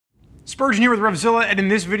Spurgeon here with RevZilla, and in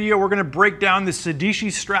this video we're going to break down the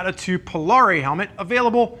Sedici Strada II Parlare helmet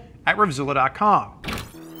available at RevZilla.com.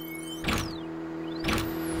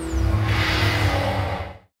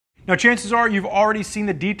 Now chances are you've already seen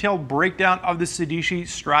the detailed breakdown of the Sedici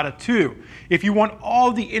Strada II. If you want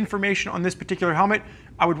all the information on this particular helmet,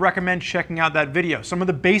 I would recommend checking out that video. Some of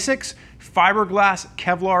the basics: fiberglass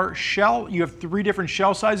Kevlar shell. You have 3 different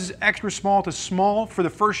shell sizes: extra small to small for the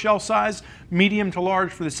first shell size, medium to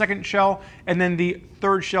large for the second shell, and then the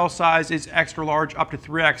third shell size is extra large up to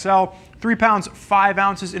 3XL. 3 pounds 5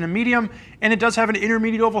 ounces in a medium, and it does have an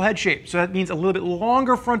intermediate oval head shape. So that means a little bit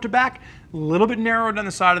longer front to back, a little bit narrower down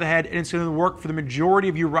the side of the head, and it's going to work for the majority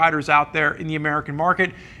of you riders out there in the American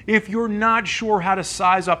market. If you're not sure how to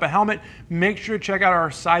size up a helmet, make sure to check out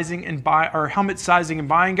our helmet sizing and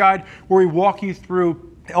buying guide, where we walk you through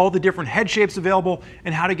all the different head shapes available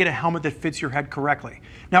and how to get a helmet that fits your head correctly.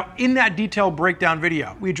 Now, in that detailed breakdown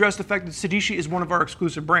video, we addressed the fact that Sedici is one of our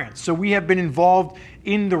exclusive brands. So we have been involved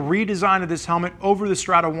in the redesign of this helmet over the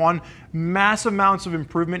Strada I. Massive amounts of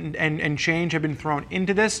improvement and change have been thrown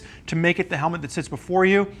into this to make it the helmet that sits before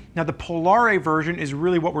you. Now, the Parlare version is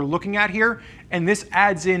really what we're looking at here, and this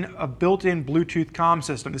adds in a built-in Bluetooth comm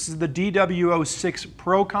system. This is the DWO-6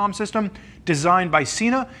 Pro comm system, designed by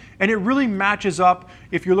SENA, and it really matches up,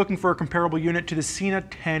 if you're looking for a comparable unit, to the SENA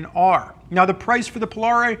 10R. Now, the price for the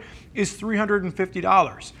Parlare is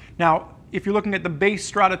 $350. Now, if you're looking at the base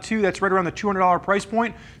Strada II, that's right around the $200 price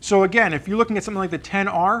point. So again, if you're looking at something like the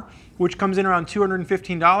 10R, which comes in around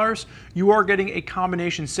 $215, you are getting a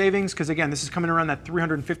combination savings, because again, this is coming around that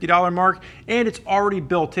 $350 mark, and it's already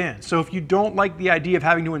built in. So if you don't like the idea of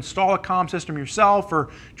having to install a comm system yourself or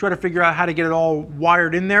try to figure out how to get it all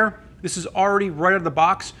wired in there, this is already right out of the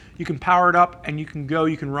box. You can power it up and you can go,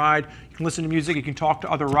 you can ride, you can listen to music, you can talk to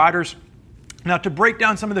other riders. Now, to break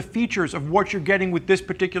down some of the features of what you're getting with this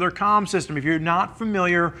particular comm system, if you're not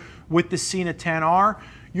familiar with the SENA 10R,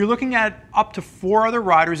 you're looking at up to 4 other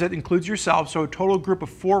riders. That includes yourself, so a total group of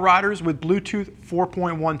 4 riders with Bluetooth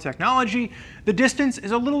 4.1 technology. The distance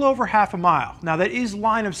is a little over half a mile. Now, that is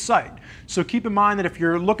line of sight, so keep in mind that if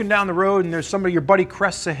you're looking down the road and there's somebody, your buddy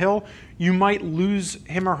crests a hill, you might lose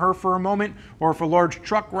him or her for a moment, or if a large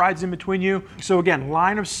truck rides in between you. So again,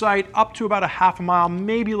 line of sight up to about a half a mile,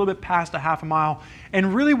 maybe a little bit past a half a mile.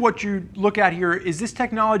 And really what you look at here is this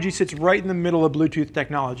technology sits right in the middle of Bluetooth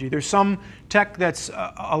technology. There's some tech that's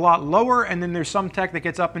a lot lower, and then there's some tech that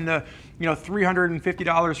gets up into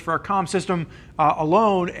 $350 for a comm system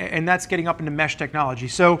alone, and that's getting up into mesh technology.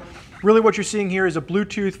 So really what you're seeing here is a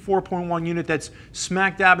Bluetooth 4.1 unit that's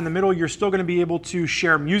smack dab in the middle. You're still going to be able to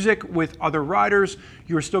share music with other riders.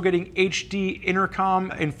 You're still getting HD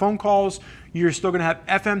intercom and phone calls. You're still going to have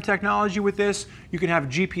FM technology with this. You can have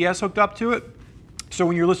GPS hooked up to it. So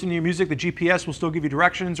when you're listening to your music, the GPS will still give you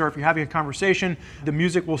directions, or if you're having a conversation, the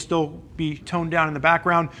music will still be toned down in the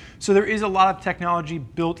background. So there is a lot of technology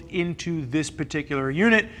built into this particular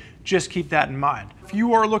unit. Just keep that in mind. If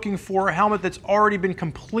you are looking for a helmet that's already been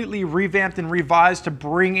completely revamped and revised to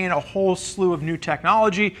bring in a whole slew of new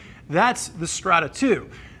technology, that's the Strada II.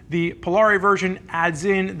 The Parlare version adds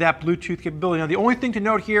in that Bluetooth capability. Now, the only thing to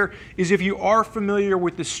note here is if you are familiar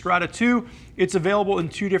with the Strada II, it's available in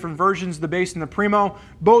 2 different versions, the base and the Primo.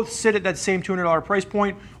 Both sit at that same $200 price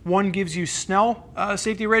point. One gives you Snell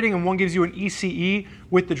safety rating, and one gives you an ECE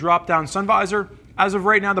with the drop-down sun visor. As of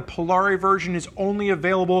right now, the Parlare version is only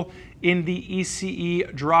available in the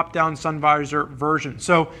ECE drop-down sun visor version.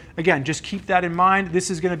 So again, just keep that in mind. This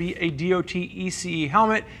is going to be a DOT ECE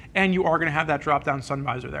helmet, and you are going to have that drop-down sun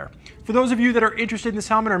visor there. For those of you that are interested in this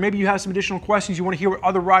helmet, or maybe you have some additional questions, you want to hear what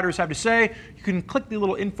other riders have to say, you can click the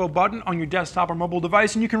little info button on your desktop or mobile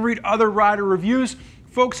device, and you can read other rider reviews,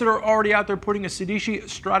 folks that are already out there putting a Sedici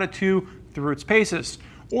Strada II through its paces.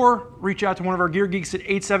 Or reach out to one of our gear geeks at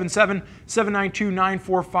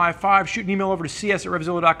 877-792-9455. Shoot an email over to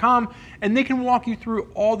cs@revzilla.com, and they can walk you through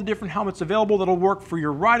all the different helmets available that'll work for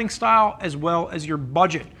your riding style as well as your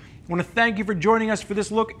budget. I want to thank you for joining us for this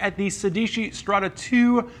look at the Sedici Strada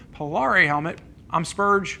II Parlare helmet. I'm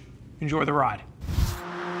Spurge. Enjoy the ride.